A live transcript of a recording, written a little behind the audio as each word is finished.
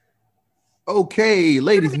Okay,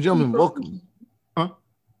 ladies and Kermit the gentlemen, Froggy. welcome. Huh?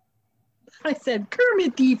 I said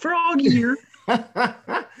Kermit the Frog here.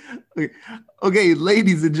 Okay,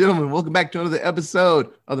 ladies and gentlemen, welcome back to another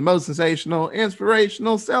episode of the most sensational,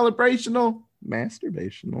 inspirational, celebrational,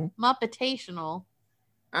 masturbational. Muppetational.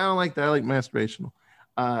 I don't like that. I like masturbational.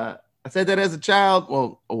 I said that as a child,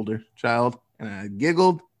 well, older child, and I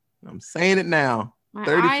giggled. I'm saying it now. My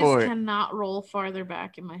 34. eyes cannot roll farther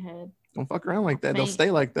back in my head. Don't fuck around like that. They'll Faint.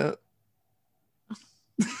 stay like that.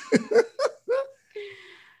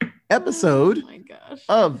 Episode Oh my gosh.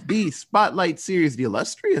 of the Spotlight series, the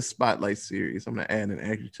illustrious Spotlight series. I'm going to add an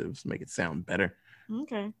adjective to make it sound better.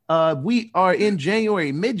 Okay. We are in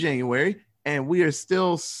January, mid-January, and we are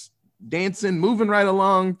still dancing, moving right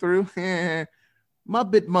along through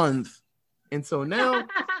Muppet Month. And so now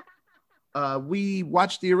we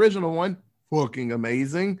watched the original one, fucking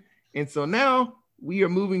amazing. And so now we are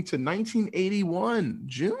moving to 1981,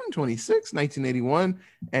 June 26, 1981,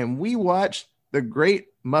 and we watched The Great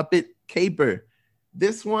Muppet Caper.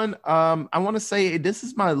 This one, I want to say this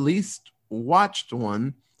is my least watched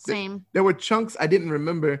one. Same. There were chunks I didn't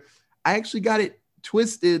remember. I actually got it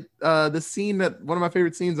twisted. The scene that one of my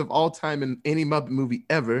favorite scenes of all time in any Muppet movie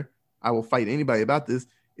ever, I will fight anybody about this,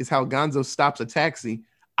 is how Gonzo stops a taxi.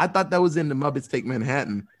 I thought that was in The Muppets Take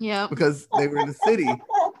Manhattan. Yeah. Because they were in the city.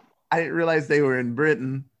 I didn't realize they were in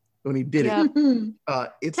Britain when he did Yep. it.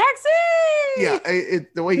 It's Taxi! yeah,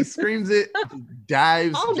 the way he screams it, he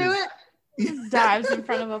dives. I'll do it. Just dives in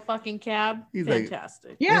front of a fucking cab. He's like-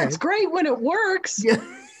 Fantastic. Yeah, Yeah. it's great when it works. Yeah.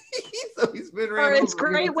 So he's been Or ran it's over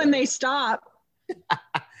great many when times. they stop.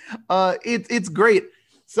 It's great.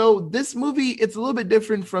 So this movie, it's a little bit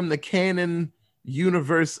different from the canon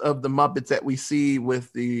universe of the Muppets that we see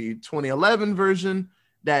with the 2011 version,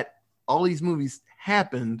 that all these movies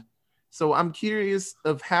happened. So I'm curious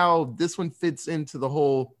of how this one fits into the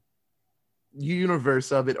whole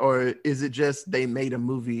universe of it, or is it just they made a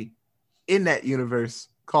movie in that universe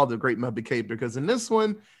called The Great Muppet Caper? Because in this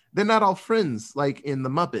one, they're not all friends like in the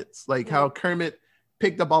Muppets, like how Kermit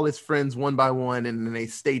picked up all his friends one by one and then they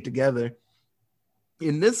stayed together.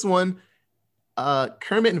 In this one,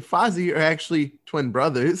 Kermit and Fozzie are actually twin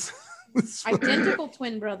brothers. It's Identical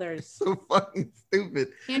twin brothers. so fucking stupid.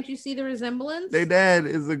 Can't you see the resemblance? Their dad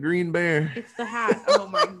is a green bear. It's the hat. Oh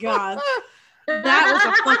my god. That was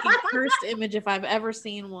a fucking cursed image if I've ever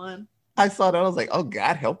seen one. I saw that. I was like, oh,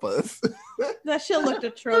 God, help us. That shit looked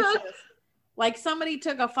atrocious. Like somebody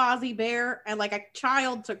took a Fozzie Bear and like a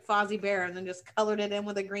child took Fozzie Bear and then just colored it in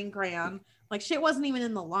with a green crayon. Like shit wasn't even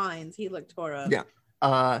in the lines. He looked tore up.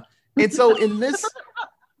 Yeah. And so in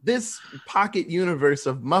this pocket universe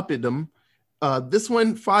of Muppetdom, this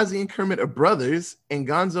one, Fozzie and Kermit are brothers, and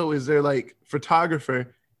Gonzo is their like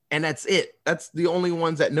photographer, and that's it. That's the only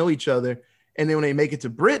ones that know each other. And then when they make it to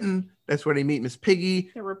Britain, that's where they meet Miss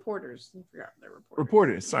Piggy. They're reporters. I forgot they're reporters.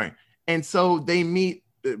 Reporters, sorry. And so they meet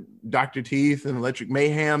Dr. Teeth and Electric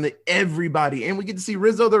Mayhem, everybody, and we get to see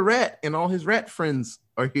Rizzo the Rat, and all his rat friends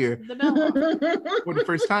are here The Bellhop. for the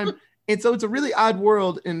first time. And so it's a really odd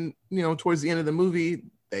world. And, you know, towards the end of the movie,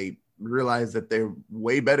 they realize that they're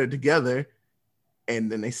way better together,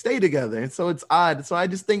 and then they stay together. And so it's odd. So I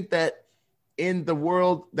just think that in the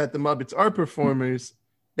world that the Muppets are performers,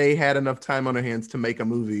 they had enough time on their hands to make a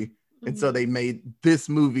movie. And so they made this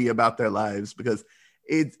movie about their lives, because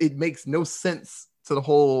it makes no sense to the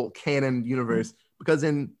whole canon universe. Because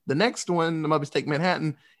in the next one, The Muppets Take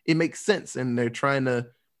Manhattan, it makes sense, and they're trying to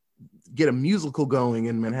get a musical going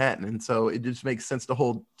in Manhattan, and so it just makes sense to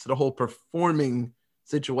the whole performing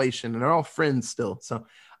situation, and they're all friends still. So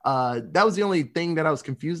that was the only thing that I was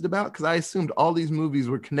confused about, because I assumed all these movies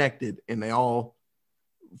were connected and they all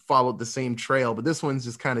followed the same trail, but this one's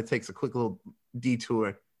just kind of takes a quick little detour,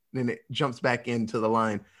 and then it jumps back into the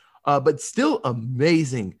line. But still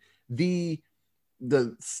amazing. The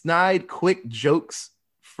snide, quick jokes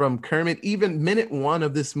from Kermit, even minute one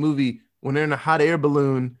of this movie, when they're in a hot air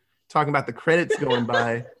balloon talking about the credits going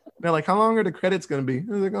by. They're like, how long are the credits going to be?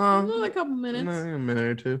 I was like, Only a couple minutes. a minute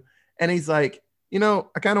or two. And he's like, you know,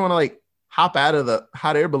 I kind of want to like hop out of the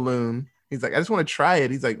hot air balloon. He's like, I just want to try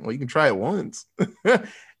it. He's like, well, you can try it once.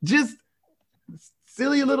 Just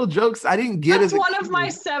silly little jokes I didn't get. That's as a one of kid. my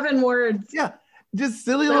 7 words. Yeah, just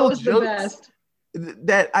silly That little was the jokes best.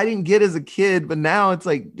 that I didn't get as a kid, but now it's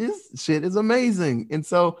like, this shit is amazing. And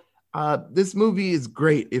so this movie is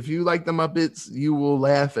great. If you like the Muppets, you will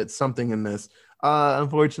laugh at something in this.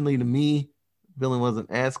 Unfortunately, to me, villain wasn't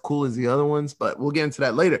as cool as the other ones, but we'll get into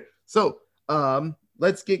that later. So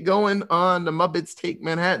let's get going on The Muppets Take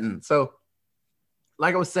Manhattan. So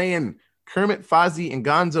like I was saying, Kermit, Fozzie, and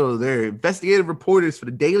Gonzo, they're investigative reporters for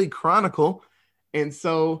the Daily Chronicle. And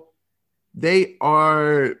so they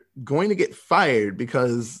are going to get fired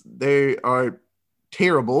because they are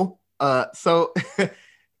terrible. So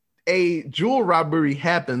a jewel robbery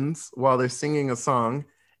happens while they're singing a song,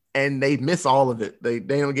 and they miss all of it. They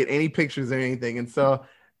don't get any pictures or anything, and so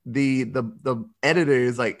the editor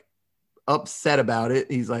is like upset about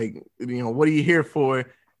it. He's like, what are you here for?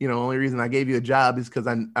 Only reason I gave you a job is because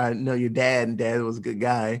I know your dad, and dad was a good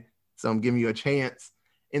guy, so I'm giving you a chance.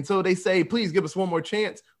 And so they say, please give us one more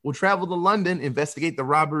chance. We'll travel to London, investigate the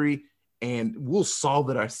robbery, and we'll solve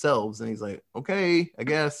it ourselves. And he's like, okay, I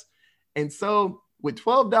guess. And so with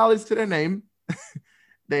 $12 to their name,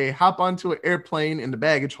 they hop onto an airplane in the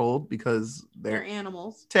baggage hold because They're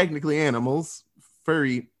animals. technically animals,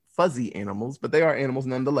 furry, fuzzy animals, but they are animals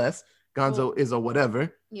nonetheless. Gonzo is a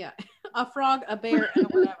whatever. Yeah. A frog, a bear, and a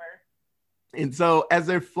whatever. And so as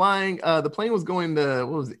they're flying, the plane was going to,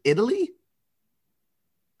 what was it, Italy?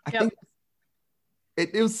 I think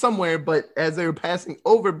it was somewhere, but as they were passing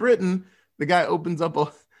over Britain, the guy opens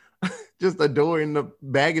up just a door in the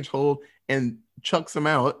baggage hold and chucks them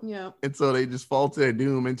out. Yeah. And so they just fall to their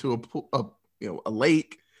doom into a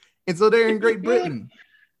lake. And so they're in Great Britain.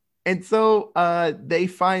 And so they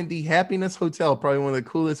find the Happiness Hotel, probably one of the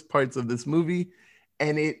coolest parts of this movie.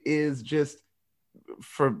 And it is just,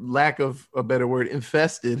 for lack of a better word,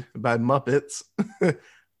 infested by Muppets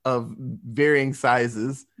of varying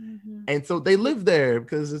sizes. Mm-hmm. And so they live there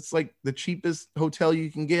because it's like the cheapest hotel you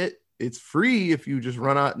can get. It's free if you just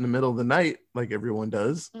run out in the middle of the night like everyone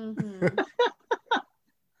does. Mm-hmm.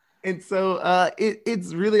 And so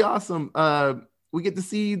it's really awesome. We get to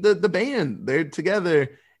see the band. They're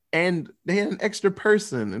together and they had an extra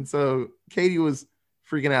person. And so Katie was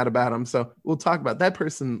freaking out about them. So we'll talk about that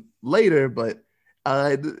person later, but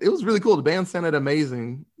it was really cool. The band sounded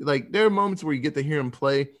amazing. Like there are moments where you get to hear them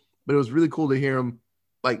play, but it was really cool to hear them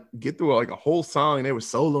like get through like a whole song. They were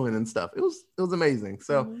soloing and stuff. It was amazing.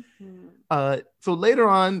 So so later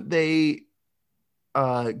on they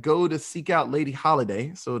go to seek out Lady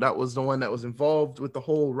Holiday. So that was the one that was involved with the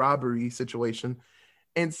whole robbery situation.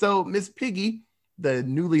 And so Miss Piggy, the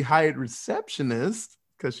newly hired receptionist,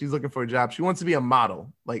 because she's looking for a job, she wants to be a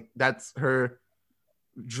model. Like that's her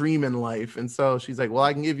dream in life. And so she's like, well,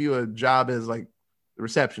 I can give you a job as like the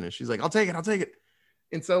receptionist. She's like, I'll take it.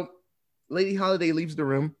 And so Lady Holiday leaves the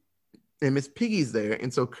room and Miss Piggy's there.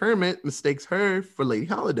 And so Kermit mistakes her for Lady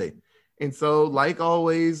Holiday. And so like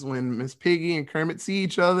always, when Miss Piggy and Kermit see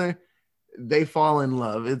each other, they fall in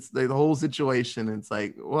love. It's the whole situation. It's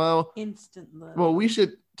like, well, instant love. Well, we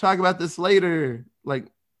should talk about this later, like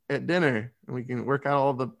at dinner, and we can work out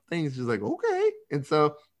all the things. She's like, okay. And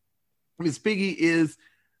so Miss Piggy is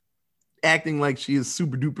acting like she is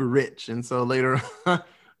super duper rich. And so later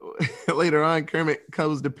on, Kermit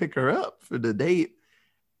comes to pick her up for the date.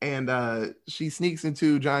 And she sneaks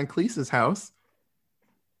into John Cleese's house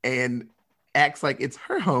and acts like it's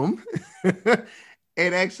her home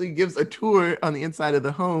and actually gives a tour on the inside of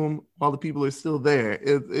the home while the people are still there.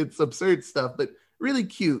 It's absurd stuff, but really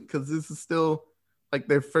cute because this is still like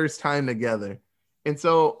their first time together. And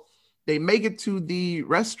so they make it to the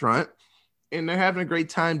restaurant and they're having a great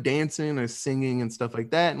time dancing or singing and stuff like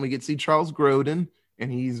that. And we get to see Charles Grodin,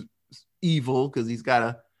 and he's evil because he's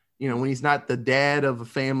got when he's not the dad of a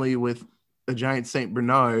family with a giant Saint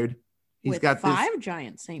Bernard, he's got five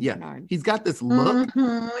giant Saint Bernard. He's got this look,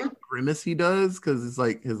 like grimace he does, because it's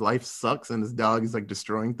like his life sucks and his dog is like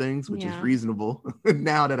destroying things, which is reasonable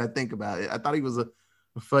now that I think about it. I thought he was a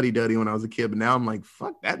fuddy-duddy when I was a kid, but now I'm like,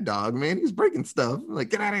 fuck that dog, man. He's breaking stuff. I'm like,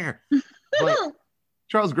 get out of here. But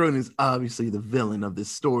Charles Grodin is obviously the villain of this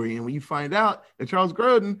story. And when you find out that Charles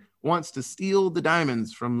Grodin wants to steal the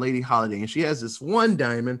diamonds from Lady Holiday, and she has this one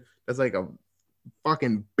diamond that's like a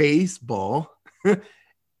fucking baseball.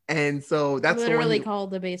 And so that's literally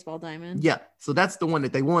called the baseball diamond. Yeah. So that's the one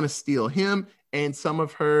that they want to steal, him and some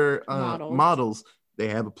of her models. They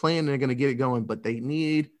have a plan. They're going to get it going, but they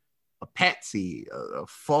need a patsy, a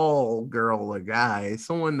fall girl, a guy,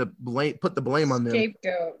 someone to put the blame on them.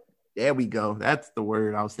 Scapegoat. There we go. That's the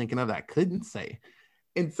word I was thinking of that I couldn't say.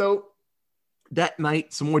 And so that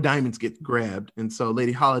night, some more diamonds get grabbed. And so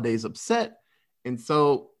Lady Holiday's upset. And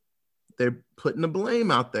so they're putting the blame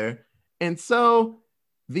out there. And so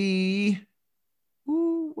what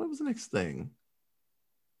was the next thing?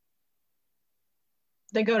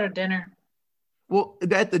 They go to dinner. Well,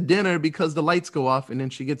 at the dinner, because the lights go off and then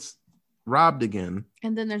she gets robbed again.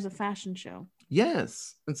 And then there's a fashion show.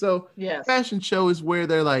 Yes. And so the fashion show is where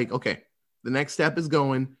they're like, okay, the next step is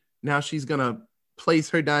going. Now she's going to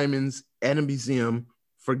place her diamonds at a museum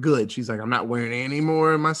for good. She's like, I'm not wearing any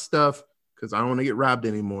more of my stuff because I don't want to get robbed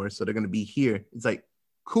anymore. So they're going to be here. It's like,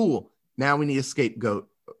 cool. Now we need a scapegoat.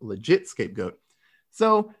 legit scapegoat.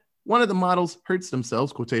 So one of the models hurts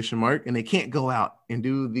themselves, quotation mark, and they can't go out and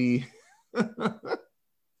do the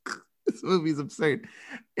this movie's absurd.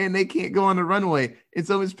 And they can't go on the runway. And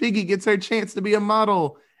so Miss Piggy gets her chance to be a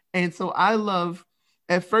model. And so I love,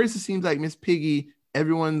 at first it seems like Miss Piggy,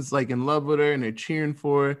 everyone's like in love with her and they're cheering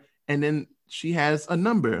for her. And then she has a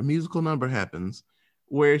musical number happens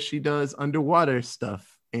where she does underwater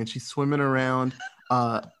stuff and she's swimming around.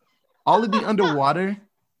 All of the underwater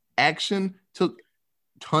action took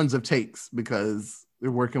tons of takes because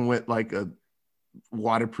they're working with like a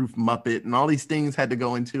waterproof Muppet and all these things had to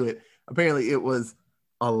go into it. Apparently it was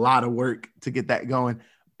a lot of work to get that going,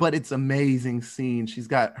 but it's amazing scene. She's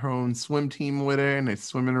got her own swim team with her and they're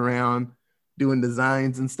swimming around doing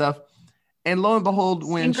designs and stuff. And lo and behold,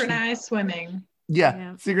 when synchronized swimming.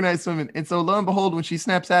 Yeah, synchronized swimming. And so lo and behold, when she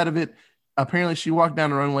snaps out of it, apparently she walked down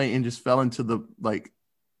the runway and just fell into the like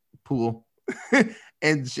pool.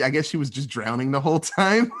 And I guess she was just drowning the whole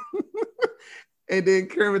time. And then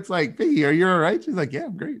Kermit's like, Piggy, are you all right? She's like, yeah,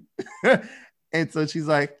 I'm great. And so she's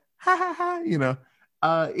like, ha ha ha, you know,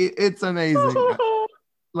 it's amazing.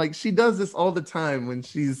 Like she does this all the time when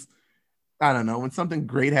she's, I don't know, when something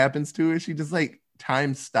great happens to her, she just like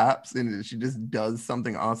time stops and she just does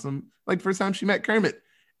something awesome. Like first time she met Kermit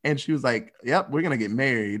and she was like, yep, we're going to get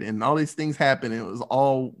married. And all these things happen. And it was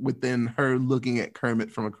all within her looking at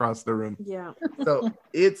Kermit from across the room. Yeah. So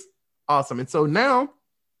it's awesome. And so now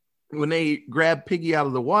when they grab Piggy out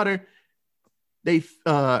of the water,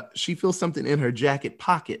 she feels something in her jacket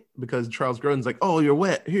pocket because Charles Grodin's like, oh, you're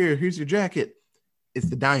wet. Here's your jacket. It's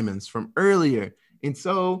the diamonds from earlier. And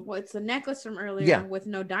so it's the necklace from earlier with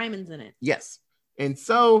no diamonds in it. Yes. And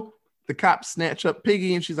so the cops snatch up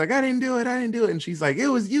Piggy and she's like, I didn't do it. And she's like, it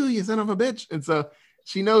was you son of a bitch. And so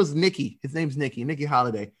she knows Nikki. His name's Nikki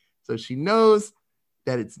Holiday. So she knows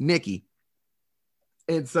that it's Nikki.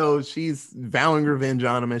 And so she's vowing revenge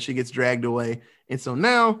on him and she gets dragged away. And so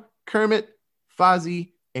now Kermit,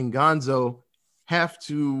 Fozzie, and Gonzo have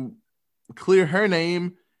to clear her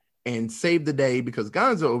name and save the day because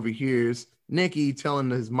Gonzo overhears Nikki telling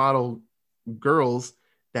his model girls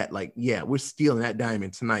that like, yeah, we're stealing that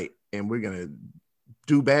diamond tonight and we're going to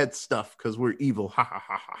do bad stuff because we're evil. Ha ha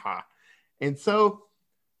ha ha ha. And so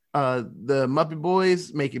the Muppet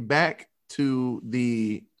Boys make it back to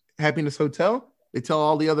the Happiness Hotel. They tell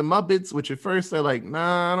all the other Muppets, which at first they're like,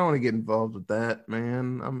 nah, I don't want to get involved with that,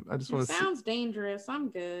 man. I just want to. Sounds dangerous. I'm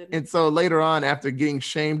good. And so later on, after getting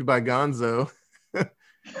shamed by Gonzo,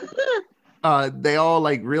 they all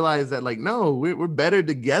like realize that like, no, we're better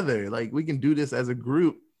together. Like we can do this as a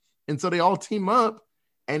group. And so they all team up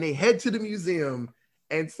and they head to the museum.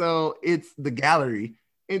 And so it's the gallery.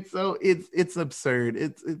 And so it's absurd.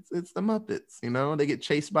 It's the Muppets, you know, they get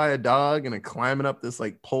chased by a dog and they're climbing up this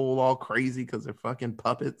like pole all crazy because they're fucking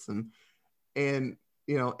puppets and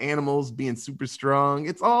you know, animals being super strong.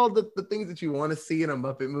 It's all the things that you want to see in a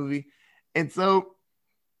Muppet movie. And so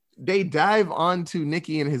they dive onto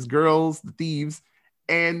Nikki and his girls, the thieves,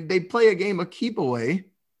 and they play a game of keep away.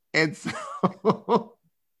 And so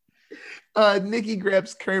Nikki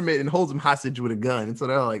grabs Kermit and holds him hostage with a gun. And so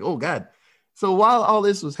they're like, oh God. So while all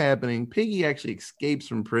this was happening, Piggy actually escapes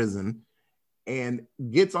from prison and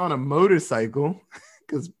gets on a motorcycle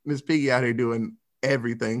because Miss Piggy out here doing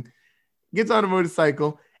everything, gets on a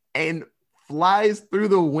motorcycle and flies through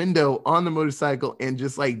the window on the motorcycle and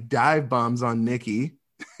just like dive bombs on Nikki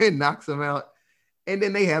and knocks him out. And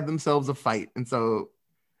then they have themselves a fight. And so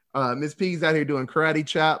Miss Piggy's out here doing karate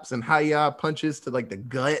chops and hi-ya punches to like the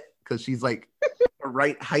gut because she's like the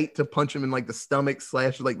right height to punch him in like the stomach /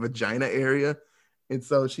 like vagina area. And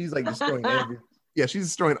so she's like destroying she's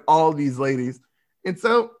destroying all these ladies. And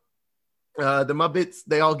so the Muppets,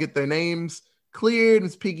 they all get their names cleared.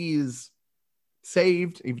 Miss Piggy is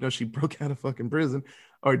saved, even though she broke out of fucking prison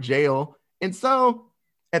or jail. And so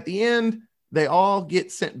at the end, they all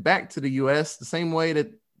get sent back to the US the same way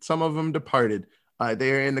that some of them departed.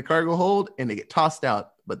 They're in the cargo hold and they get tossed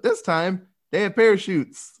out. But this time they have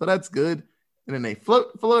parachutes. So that's good. And then they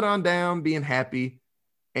float on down, being happy.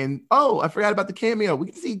 And I forgot about the cameo. We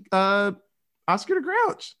can see Oscar the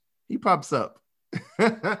Grouch. He pops up.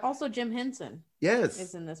 Also, Jim Henson. Yes,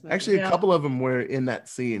 is in this movie. Actually, a couple of them were in that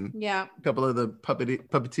scene. Yeah, a couple of the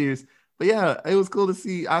puppeteers. But yeah, it was cool to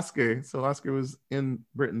see Oscar. So Oscar was in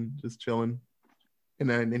Britain, just chilling, and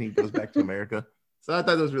then he goes back to America. So I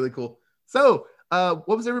thought that was really cool. So, what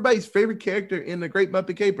was everybody's favorite character in The Great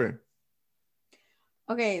Muppet Caper?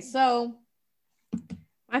 Okay, so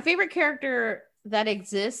my favorite character that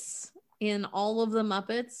exists in all of the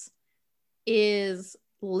Muppets is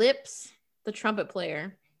Lips, the trumpet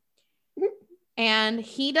player. And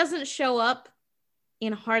he doesn't show up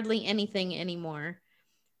in hardly anything anymore.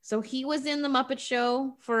 So he was in the Muppet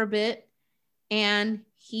Show for a bit, and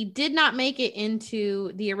he did not make it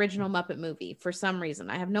into the original Muppet movie for some reason.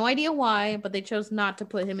 I have no idea why, but they chose not to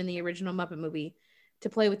put him in the original Muppet movie to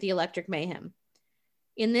play with the Electric Mayhem.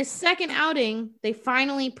 In this second outing, they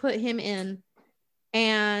finally put him in,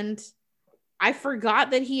 and I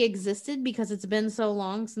forgot that he existed because it's been so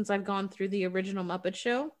long since I've gone through the original Muppet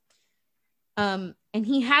Show. And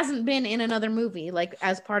he hasn't been in another movie like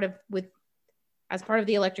as part of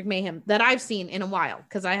the Electric Mayhem that I've seen in a while,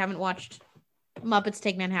 because I haven't watched Muppets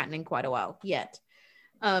Take Manhattan in quite a while yet.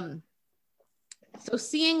 So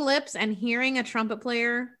seeing Lips and hearing a trumpet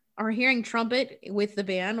player or hearing trumpet with the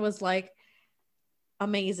band was like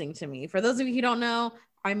amazing to me. For those of you who don't know,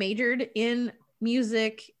 I majored in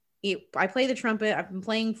music. I play the trumpet. I've been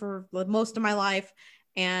playing for most of my life,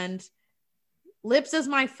 and Lips is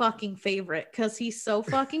my fucking favorite because he's so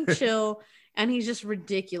fucking chill and he's just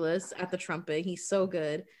ridiculous at the trumpet. He's so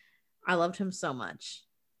good. I loved him so much.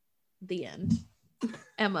 The end.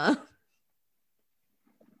 Emma.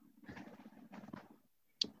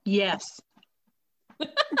 Yes.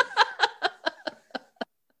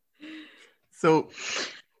 So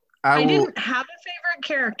I didn't have a favorite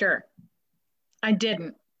character. I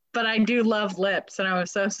didn't. But I do love Lips, and I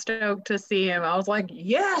was so stoked to see him. I was like,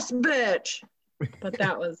 yes, bitch. But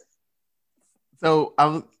that was. So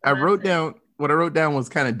I wrote down what I wrote down was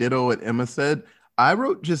kind of ditto what Emma said. I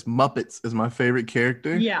wrote just Muppets as my favorite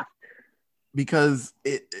character. Yeah. Because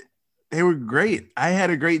they were great. I had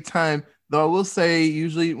a great time. Though I will say,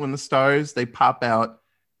 usually when the stars they pop out,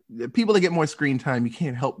 the people that get more screen time, you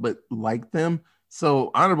can't help but like them. So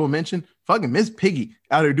honorable mention, fucking Miss Piggy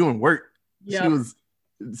out there doing work. Yep. She was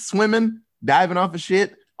swimming, diving off of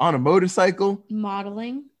shit on a motorcycle,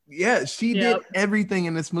 modeling. Yeah, she did everything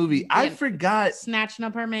in this movie. I forgot snatching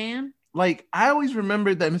up her man. Like, I always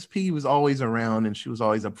remembered that Miss Piggy was always around and she was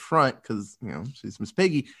always up front because, you know, she's Miss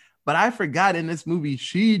Piggy. But I forgot in this movie,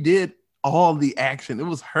 she did all the action. It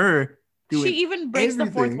was her doing She even breaks everything.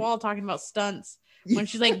 the fourth wall talking about stunts when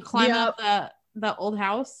she's like climbing up the old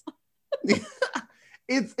house.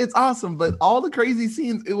 It's awesome. But all the crazy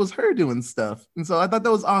scenes, it was her doing stuff. And so I thought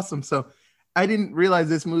that was awesome. So I didn't realize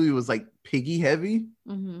this movie was like Piggy heavy.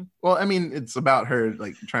 Mm-hmm. Well, I mean, it's about her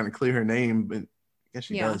like trying to clear her name, but I guess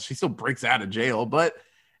she does. She still breaks out of jail, but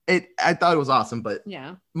I thought it was awesome. But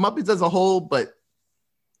yeah, Muppets as a whole, but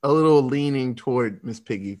a little leaning toward Miss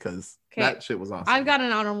Piggy because that shit was awesome. I've got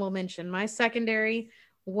an honorable mention. My secondary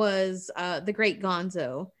was the Great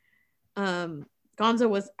Gonzo. Gonzo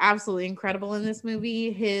was absolutely incredible in this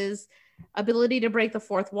movie. His ability to break the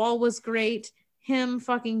fourth wall was great. Him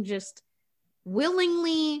fucking just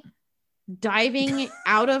willingly diving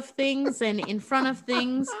out of things and in front of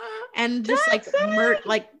things and just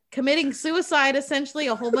like committing suicide essentially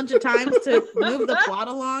a whole bunch of times to move the plot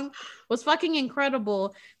along was fucking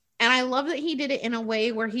incredible. And I love that he did it in a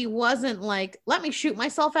way where he wasn't like, let me shoot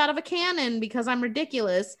myself out of a cannon because I'm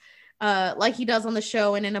ridiculous, like he does on the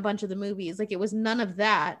show and in a bunch of the movies. Like, it was none of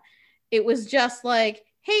that. It was just like,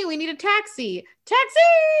 hey, we need a taxi,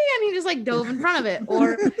 and he just like dove in front of it.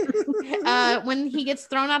 Or when he gets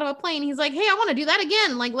thrown out of a plane, he's like, hey, I want to do that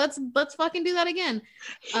again. Like, let's fucking do that again.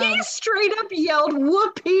 He straight up yelled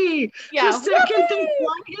whoopee the second they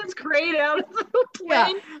flung his crate out of the plane.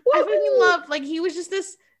 Yeah. I fucking love, like, he was just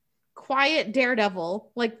this quiet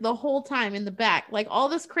daredevil like the whole time in the back. Like, all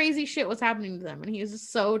this crazy shit was happening to them and he was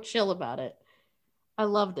just so chill about it. I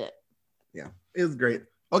loved it. Yeah, it was great.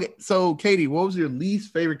 Okay, so Katie, what was your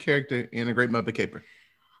least favorite character in A Great Muppet Caper?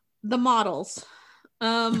 The models.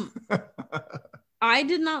 I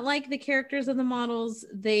did not like the characters of the models.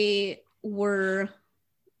 They were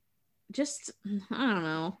just, I don't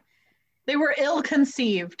know. They were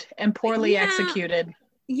ill-conceived and poorly executed.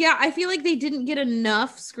 Yeah, I feel like they didn't get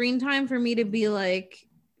enough screen time for me to be like,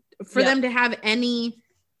 for them to have any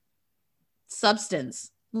substance.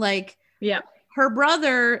 Like, her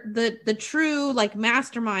brother, the true like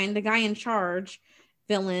mastermind, the guy in charge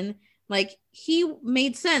villain, like, he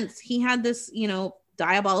made sense. He had this, you know,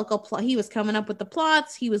 diabolical plot. He was coming up with the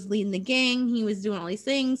plots. He was leading the gang. He was doing all these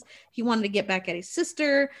things. He wanted to get back at his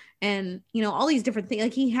sister and, you know, all these different things.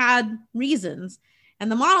 Like, he had reasons.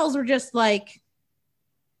 And the models were just like,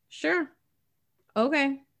 sure.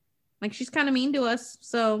 Okay. Like, she's kind of mean to us.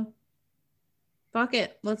 So fuck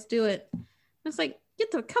it. Let's do it. It's like,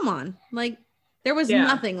 come on. Like, there was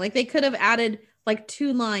nothing. Like, they could have added like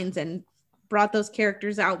 2 lines and brought those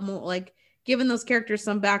characters out more, like given those characters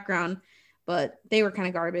some background, but they were kind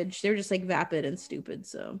of garbage. They were just like vapid and stupid.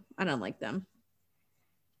 So I don't like them.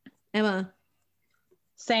 Emma.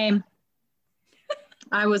 Same.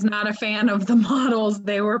 I was not a fan of the models.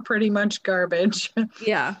 They were pretty much garbage.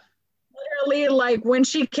 Yeah. Literally, like when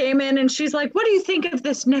she came in and she's like, what do you think of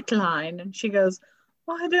this neckline? And she goes,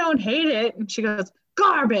 well, I don't hate it. And she goes,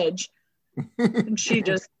 garbage. And she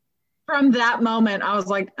just, from that moment, I was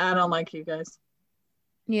like, I don't like you guys.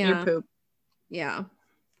 Yeah. You're poop. Yeah.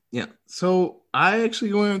 Yeah. So I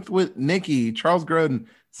actually went with Nikki, Charles Grodin.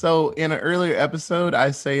 So in an earlier episode,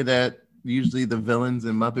 I say that usually the villains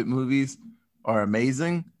in Muppet movies are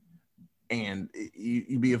amazing. And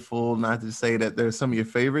you'd be a fool not to say that they're some of your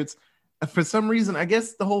favorites. For some reason, I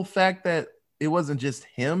guess the whole fact that it wasn't just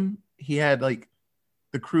him, he had like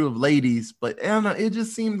the crew of ladies, but I don't know, it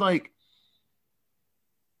just seemed like,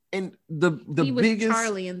 and the he was biggest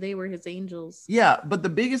Charlie and they were his angels. Yeah, but the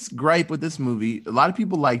biggest gripe with this movie, a lot of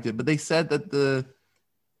people liked it, but they said that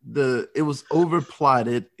it was over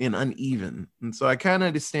plotted and uneven. And so I kind of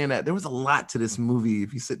understand that there was a lot to this movie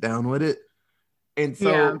if you sit down with it. And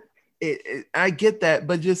so I get that,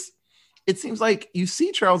 but just it seems like you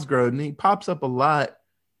see Charles Grodin, he pops up a lot.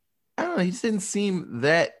 I don't know, he just didn't seem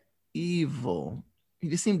that evil. He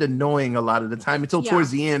just seemed annoying a lot of the time until towards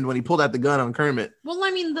the end when he pulled out the gun on Kermit. Well, I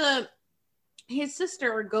mean, his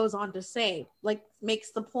sister goes on to say, like,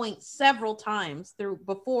 makes the point several times through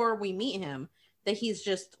before we meet him that he's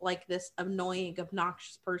just like this annoying,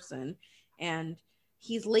 obnoxious person, and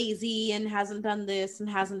he's lazy and hasn't done this and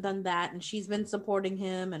hasn't done that, and she's been supporting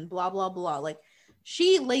him and blah blah blah. Like,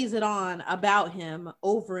 she lays it on about him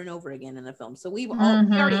over and over again in the film. So we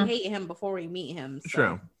already hate him before we meet him. So.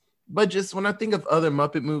 True. But just when I think of other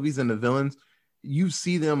Muppet movies and the villains, you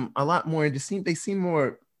see them a lot more. They seem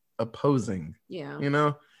more opposing. Yeah. You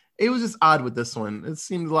know, it was just odd with this one. It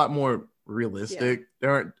seemed a lot more realistic.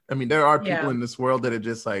 Yeah. There are people in this world that are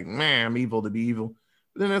just like, man, I'm evil to be evil.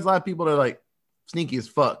 But then there's a lot of people that are like sneaky as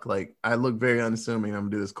fuck. Like, I look very unassuming. I'm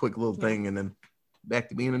gonna do this quick little thing and then back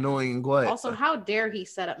to being annoying and quiet. Also, how dare he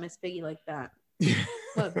set up Miss Piggy like that?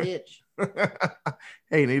 What a bitch.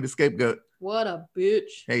 Hey, need a scapegoat. What a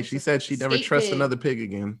bitch. Hey, she said she'd never trust another pig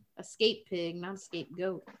again. A scape pig, not a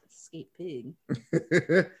scapegoat. Escape pig.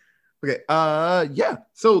 Okay. Yeah.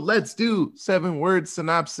 So let's do 7-word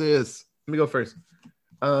synopsis. Let me go first.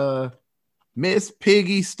 Miss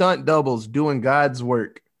Piggy stunt doubles doing God's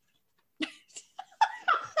work.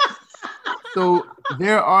 So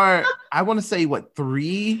there are, I want to say, what,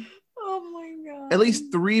 3? Oh my God. At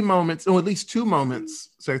least 3 moments, or at least 2 moments.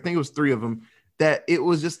 So I think it was 3 of them, that it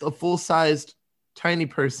was just a full-sized tiny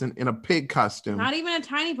person in a pig costume. Not even a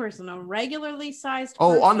tiny person, a regularly sized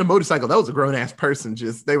person. Oh, on the motorcycle. That was a grown-ass person.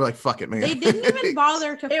 Just, they were like, fuck it, man. They didn't even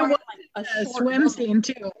bother to find like a swim scene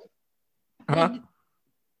too. Huh?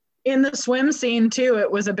 In the swim scene too,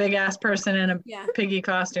 it was a big ass person in a piggy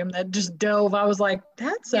costume that just dove. I was like,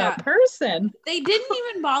 that's a person. They didn't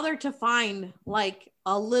even bother to find like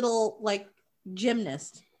a little like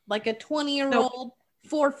gymnast, like a 20-year-old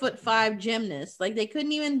 4'5" gymnast. Like, they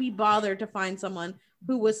couldn't even be bothered to find someone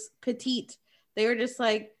who was petite. They were just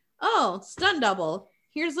like, oh, stunt double.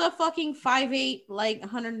 Here's a fucking 5'8", like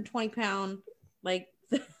 120 pound like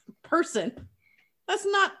person. That's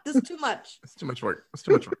too much. It's too much work.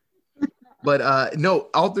 But no,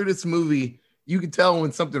 all through this movie, you could tell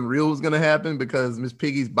when something real was gonna happen because Miss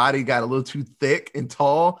Piggy's body got a little too thick and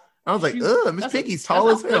tall. I was like, ugh, Miss Piggy's tall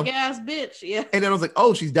as hell. Big ass bitch, yeah. And then I was like,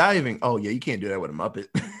 oh, she's diving. Oh yeah, you can't do that with a Muppet.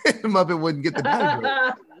 The Muppet wouldn't get the dive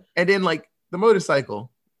right. And then like the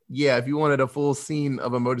motorcycle. Yeah, if you wanted a full scene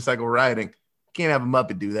of a motorcycle riding, you can't have a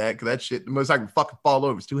Muppet do that because that shit, the motorcycle fucking fall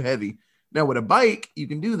over. It's too heavy. Now with a bike, you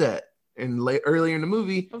can do that. And earlier in the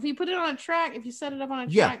movie, if you put it on a track, if you set it up on a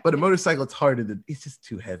track, yeah, but a motorcycle, it's harder to. It's just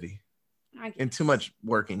too heavy, I guess. And too much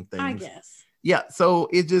working things. I guess. Yeah, so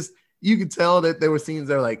it just, you could tell that there were scenes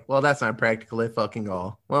that were like, well, that's not practical at fucking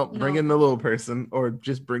all. Well, bring in the little person, or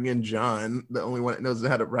just bring in John, the only one that knows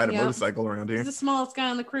how to ride a motorcycle around here. He's the smallest guy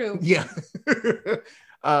on the crew. Yeah.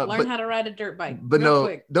 Learn how to ride a dirt bike. But no,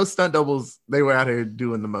 quick. Those stunt doubles, they were out here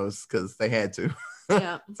doing the most because they had to.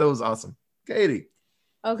 Yeah. So it was awesome. Katie.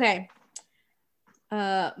 Okay.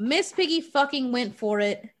 Miss Piggy fucking went for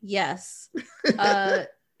it. Yes.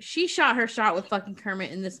 She shot her shot with fucking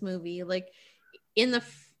Kermit in this movie. Like, in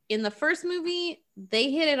the first movie, they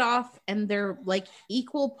hit it off and they're like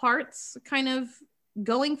equal parts kind of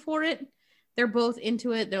going for it. They're both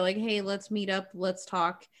into it. They're like, hey, let's meet up, let's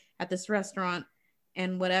talk at this restaurant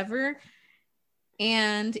and whatever.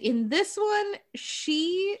 And in this one,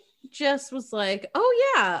 she just was like,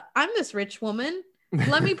 oh yeah, I'm this rich woman.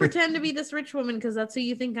 Let me pretend to be this rich woman because that's who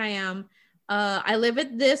you think I am. I live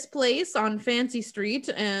at this place on Fancy Street,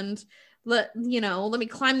 and let me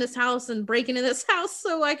climb this house and break into this house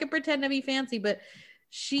so I can pretend to be fancy. But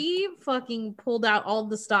She fucking pulled out all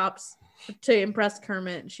the stops to impress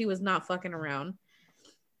Kermit. She was not fucking around.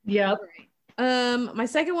 Yep. My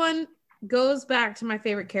second one goes back to my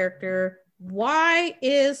favorite character. Why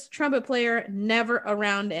is trumpet player never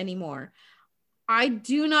around anymore? I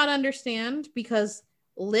do not understand, because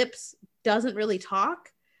Lips doesn't really talk.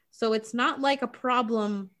 So it's not like a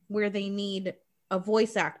problem where they need a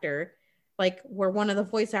voice actor, like where one of the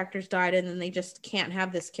voice actors died and then they just can't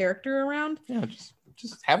have this character around. Yeah,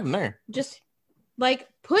 just have him there. Just like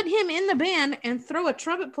put him in the band and throw a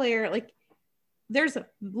trumpet player. Like there's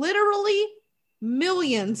literally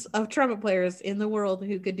millions of trumpet players in the world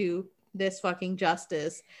who could do this fucking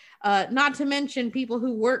justice. Not to mention people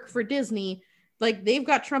who work for Disney. Like they've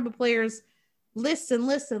got trumpet players, lists and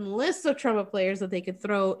lists and lists of trumpet players that they could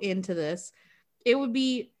throw into this. It would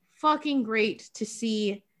be fucking great to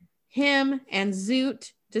see him and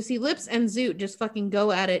Zoot, to see Lips and Zoot just fucking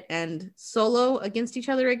go at it and solo against each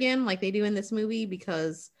other again like they do in this movie,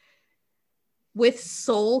 because with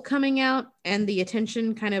Soul coming out and the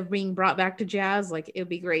attention kind of being brought back to jazz, like it would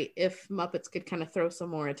be great if Muppets could kind of throw some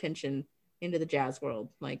more attention into the jazz world.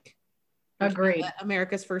 Like, agreed.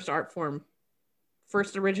 America's first art form,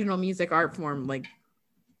 first original music art form, like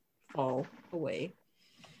fall away.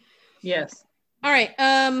 Yes. All right.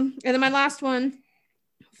 And then my last one,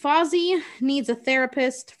 Fozzie needs a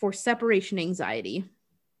therapist for separation anxiety.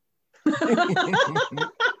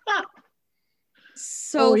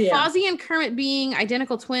 So Fozzie and Kermit being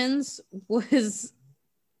identical twins was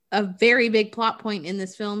a very big plot point in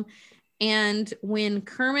this film. And when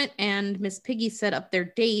Kermit and Miss Piggy set up their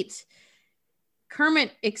date,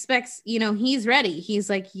 Kermit expects, he's ready. He's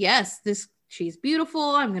like, yes, she's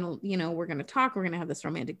beautiful. I'm going to, we're going to talk. We're going to have this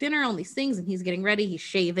romantic dinner, all these things. And he's getting ready. He's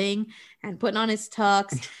shaving and putting on his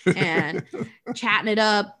tux and chatting it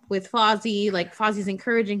up with Fozzie. Like Fozzie's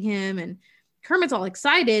encouraging him and Kermit's all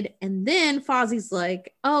excited. And then Fozzie's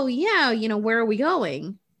like, oh yeah, where are we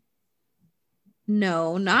going?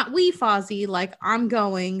 No, not we, Fozzie. Like, I'm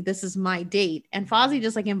going. This is my date. And Fozzie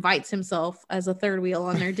just like invites himself as a third wheel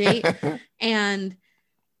on their date and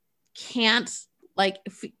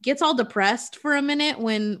gets all depressed for a minute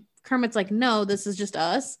when Kermit's like, no, this is just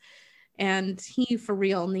us. And he for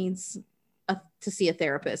real needs to see a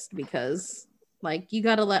therapist, because like you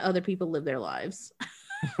got to let other people live their lives.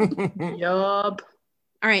 Yup.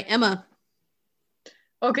 All right, Emma.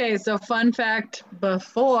 Okay, so fun fact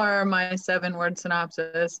before my 7-word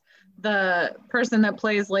synopsis, the person that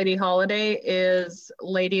plays Lady Holiday is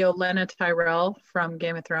Lady Olenna Tyrell from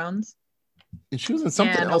Game of Thrones. And she was in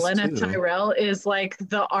something else Olenna too. Tyrell is like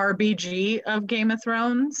the RBG of Game of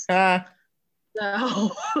Thrones. So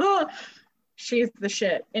she's the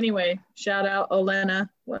shit. Anyway, shout out Olenna.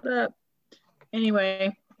 What up?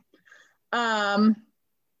 Anyway,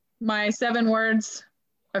 my 7 words,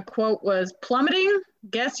 a quote was plummeting.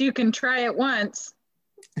 Guess you can try it once.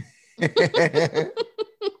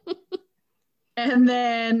 And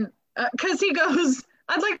then, because he goes,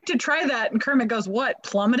 I'd like to try that. And Kermit goes, what,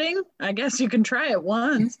 plummeting? I guess you can try it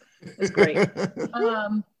once. It's great.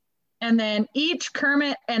 And then each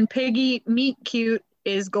Kermit and Piggy meet cute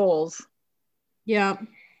is goals. Yeah.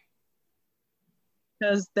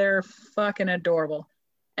 Because they're fucking adorable.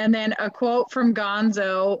 And then a quote from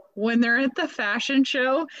Gonzo when they're at the fashion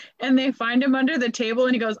show and they find him under the table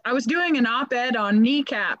and he goes, I was doing an op-ed on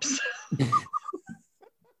kneecaps.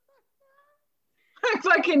 I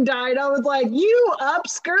fucking died. I was like, you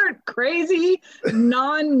upskirt crazy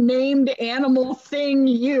non-named animal thing,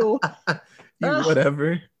 you.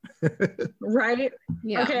 Whatever. Right?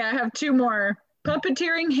 Yeah. Okay, I have 2 more.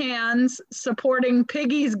 Puppeteering hands supporting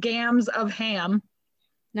Piggy's gams of ham.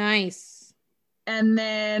 Nice. And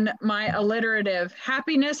then my alliterative,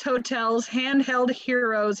 happiness hotels, handheld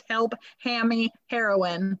heroes help hammy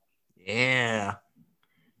heroine. Yeah.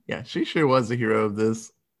 Yeah, she sure was a hero of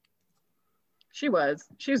this. She was.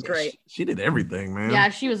 She was great. She did everything, man. Yeah,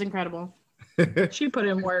 she was incredible. She put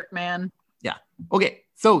in work, man. Yeah. Okay,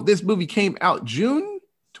 so this movie came out June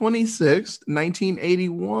 26th,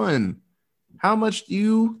 1981. How much do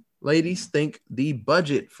you ladies think the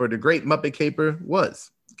budget for The Great Muppet Caper was?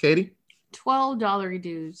 Katie? $12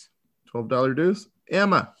 dues. $12 dues.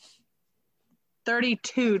 Emma?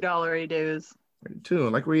 $32 dues. 32. I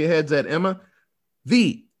like where your head's at, Emma.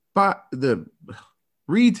 The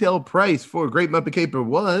retail price for Great Muppet Caper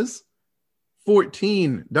was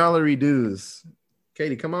 $14 dues.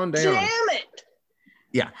 Katie, come on down. Damn it.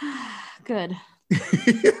 Yeah. Good.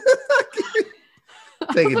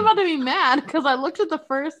 I was about to be mad because I looked at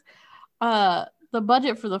the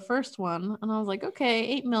budget for the first one and I was like,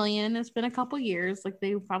 okay, $8 million. It's been a couple years. Like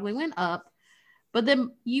they probably went up. But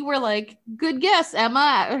then you were like, good guess,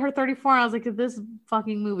 Emma. At her 34, I was like, if this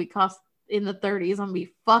fucking movie costs in the 30s, I'm gonna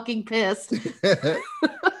be fucking pissed.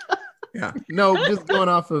 Yeah. No, just going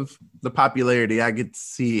off of the popularity, I could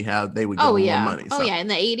see how they would get more money. Oh, yeah. In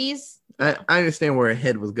the 80s. I understand where her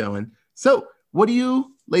head was going. So, what do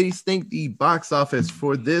you ladies think the box office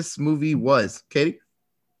for this movie was? Katie?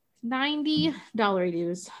 $90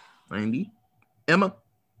 dues. 90. Emma?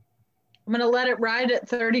 I'm going to let it ride at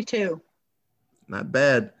 32. Not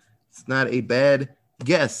bad. It's not a bad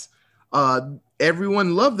guess.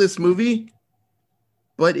 Everyone loved this movie,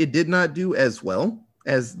 but it did not do as well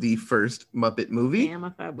as the first Muppet movie. Damn,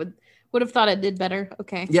 if I would have thought it did better.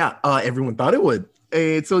 Okay. Yeah, everyone thought it would.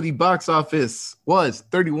 And so the box office was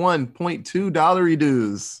 $31.2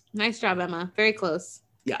 dues. Nice job, Emma. Very close.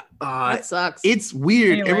 Yeah. That sucks. It's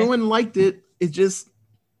weird. Anyway. Everyone liked it. It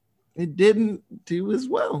didn't do as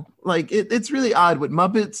well. Like it's really odd with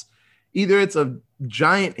Muppets. Either it's a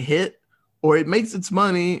giant hit or it makes its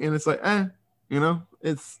money and it's like, there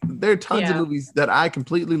are tons of movies that I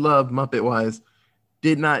completely love Muppet wise,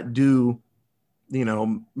 did not do,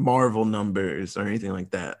 Marvel numbers or anything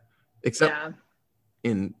like that, except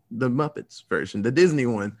in the Muppets version, the Disney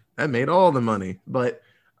one that made all the money. But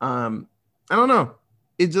I don't know.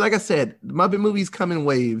 It's like I said, the Muppet movies come in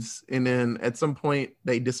waves, and then at some point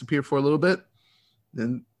they disappear for a little bit,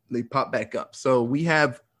 then they pop back up. So we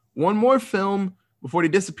have one more film before they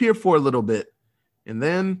disappear for a little bit, and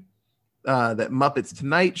then that Muppets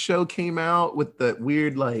Tonight show came out with the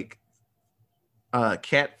weird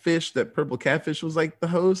catfish. That purple catfish was like the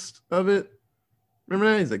host of it.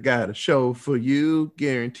 Remember that? He's like, got a show for you,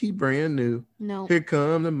 guaranteed brand new. No. Here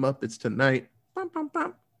come the Muppets Tonight. Bum, bum,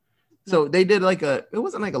 bum. So they did it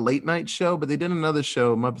wasn't like a late night show, but they did another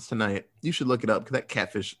show, Muppets Tonight. You should look it up because that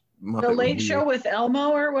catfish Muppet. The Late Show with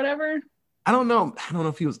Elmo or whatever? I don't know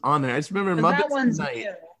if he was on there. I just remember Muppets Tonight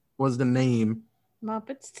new. Was the name.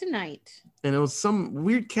 Muppets Tonight. And it was some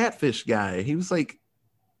weird catfish guy. He was like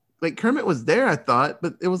Kermit was there, I thought,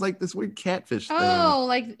 but it was like this weird catfish thing. Oh,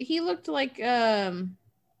 like he looked like he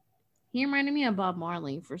reminded me of Bob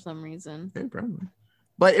Marley for some reason. Yeah, probably.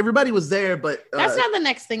 But everybody was there, but that's not the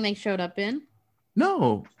next thing they showed up in.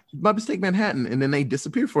 No, Muppets Take Manhattan, and then they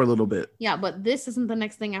disappear for a little bit. Yeah, but this isn't the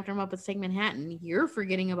next thing after Muppets Take Manhattan. You're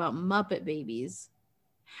forgetting about Muppet Babies.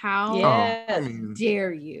 How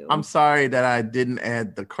dare you? I'm sorry that I didn't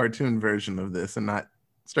add the cartoon version of this and not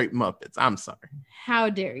straight Muppets. I'm sorry.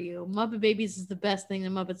 How dare you? Muppet Babies is the best thing the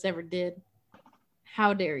Muppets ever did.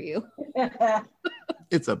 How dare you?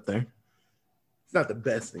 It's up there. It's not the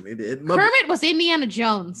best thing they did. Kermit was Indiana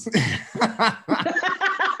Jones.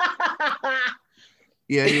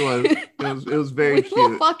 Yeah, he was. It was very cute.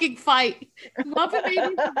 Will fucking fight. Muppet Babies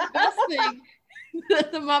is the best thing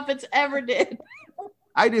that the Muppets ever did.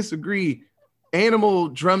 I disagree. Animal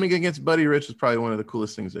drumming against Buddy Rich was probably one of the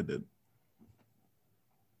coolest things they did.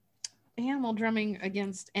 Animal drumming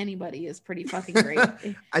against anybody is pretty fucking great.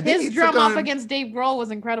 His drum off against Dave Grohl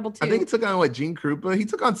was incredible too. I think he took on Gene Krupa. He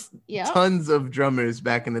took on tons of drummers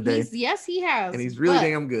back in the day. Yes, he has. And he's really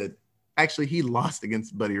damn good. Actually, he lost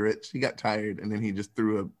against Buddy Rich. He got tired, and then he just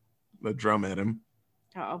threw a drum at him.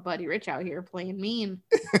 Oh, Buddy Rich out here playing mean.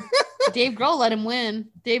 Dave Grohl let him win.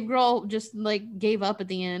 Dave Grohl just gave up at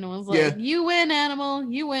the end and was like, "You win,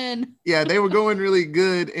 Animal. You win." Yeah, they were going really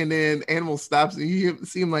good, and then Animal stops, and you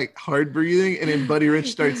see him hard breathing, and then Buddy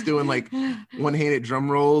Rich starts doing one-handed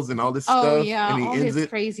drum rolls and all this stuff. Oh yeah, and he all ends his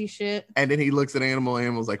crazy shit. And then he looks at Animal.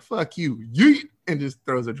 Animal's like, "Fuck you, yeet," and just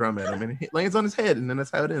throws a drum at him, and it lands on his head, and then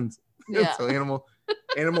that's how it ends. Yeah. So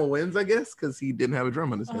Animal wins, I guess, because he didn't have a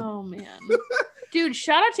drum on his head. Oh man. Dude,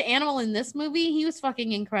 shout out to Animal in this movie. He was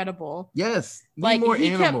fucking incredible. Yes. More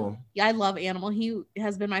Animal. I love Animal. He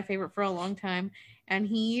has been my favorite for a long time. And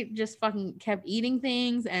he just fucking kept eating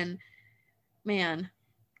things. And man,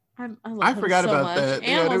 I love him forgot so about much. that.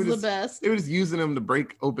 Animal's the best. They were just using him to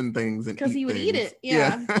break open things and because he would eat it.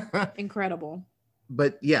 Yeah. Incredible.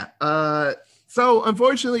 But yeah. So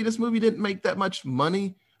unfortunately, this movie didn't make that much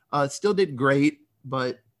money. It still did great,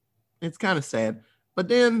 but it's kind of sad. But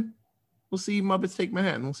then we'll see Muppets Take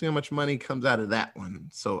Manhattan. We'll see how much money comes out of that one.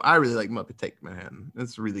 So I really like Muppet Take Manhattan.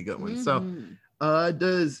 It's a really good one. Mm-hmm. So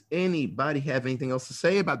does anybody have anything else to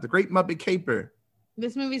say about The Great Muppet Caper?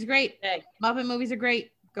 This movie's great. Hey. Muppet movies are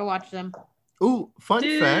great. Go watch them. Ooh, fun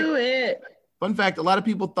fact. Do it. Fun fact, a lot of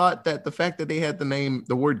people thought that the fact that they had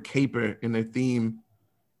the word caper in their theme,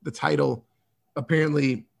 the title,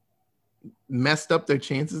 apparently messed up their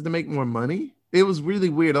chances to make more money. It was really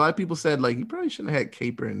weird. A lot of people said, you probably shouldn't have had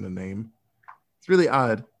caper in the name. It's really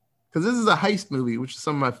odd because this is a heist movie, which is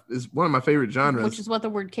one of my favorite genres. Which is what the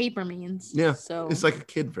word caper means. Yeah, so it's like a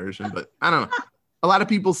kid version, but I don't know. a lot of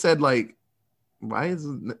people said like, why is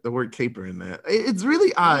the word caper in that? It's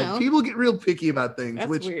really odd. People get real picky about things. That's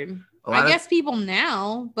which weird. I guess people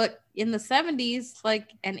now, but in the 70s, like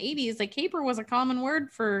and 80s, like caper was a common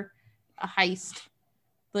word for a heist.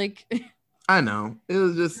 Like I know. It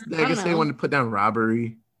was just I guess they wanted to put down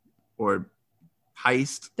robbery or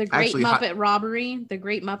heist. The Great Muppet Robbery, the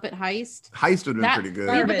Great Muppet Heist. Heist would have been pretty good.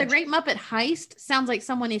 Yeah, but the Great Muppet Heist sounds like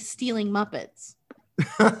someone is stealing Muppets.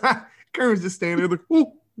 Kermit's just standing there like,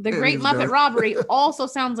 ooh. The Great Muppet Robbery also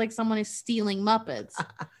sounds like someone is stealing Muppets.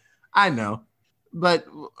 I know. But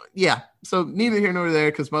yeah, so neither here nor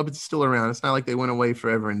there because Muppets is still around. It's not like they went away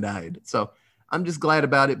forever and died. So I'm just glad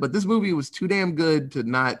about it. But this movie was too damn good to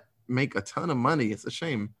not make a ton of money. It's a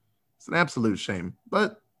shame. It's an absolute shame.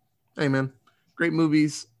 But hey, man, great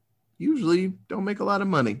movies usually don't make a lot of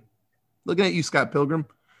money. Looking at you, Scott Pilgrim.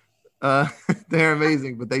 They're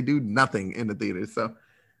amazing, but they do nothing in the theater. So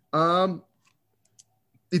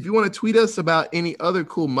if you want to tweet us about any other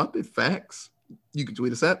cool Muppet facts, you can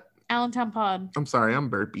tweet us at Allentown Pod. I'm sorry, I'm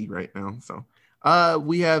burpy right now. So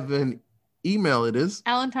we have an email. It is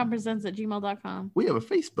allentownpresents@gmail.com. We have a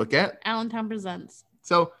Facebook at Allentown Presents.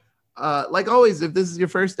 So like always, if this is your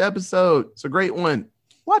first episode, it's a great one.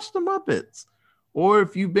 Watch the Muppets. Or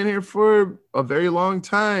if you've been here for a very long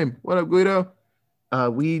time, what up, Guido?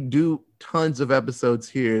 We do tons of episodes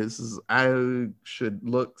here. I should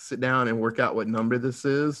sit down and work out what number this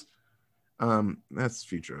is. That's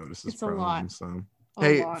Future Otis's problem. A lot. So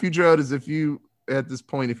hey, Future Otis, if you at this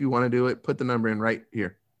point, if you want to do it, put the number in right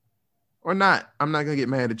here. Or not. I'm not gonna get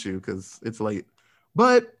mad at you because it's late.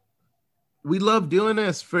 But we love doing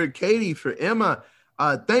this for Katie, for Emma.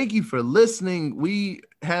 Thank you for listening. We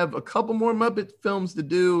have a couple more Muppet films to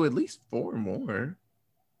do, at least 4 more,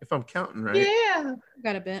 if I'm counting right. Yeah,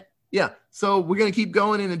 got a bit. Yeah, so we're gonna keep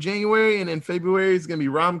going into January, and in February it's gonna be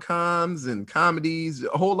rom-coms and comedies,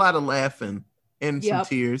 a whole lot of laughing and some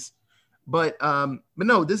tears. But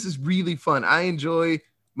no, this is really fun. I enjoy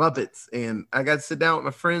Muppets, and I got to sit down with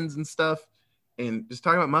my friends and stuff, and just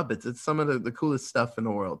talk about Muppets. It's some of the coolest stuff in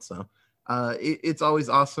the world. So it's always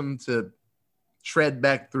awesome to shred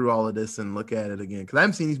back through all of this and look at it again, because I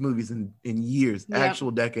haven't seen these movies in years,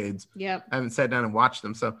 actual decades. I haven't sat down and watched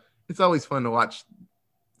them, so it's always fun to watch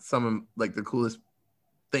some of like the coolest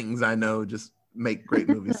things I know just make great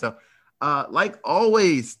movies. So like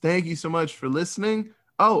always, thank you so much for listening.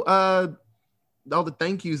 All the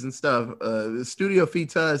thank yous and stuff. The studio feed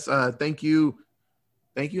to us. Thank you,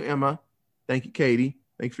 Emma. Thank you, Katie.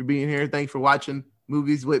 Thanks for being here. Thanks for watching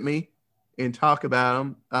movies with me and talk about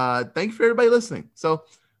them. Thank you for everybody listening. So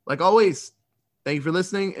like always, thank you for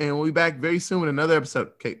listening, and we'll be back very soon with another episode.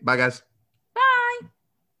 Okay, bye guys.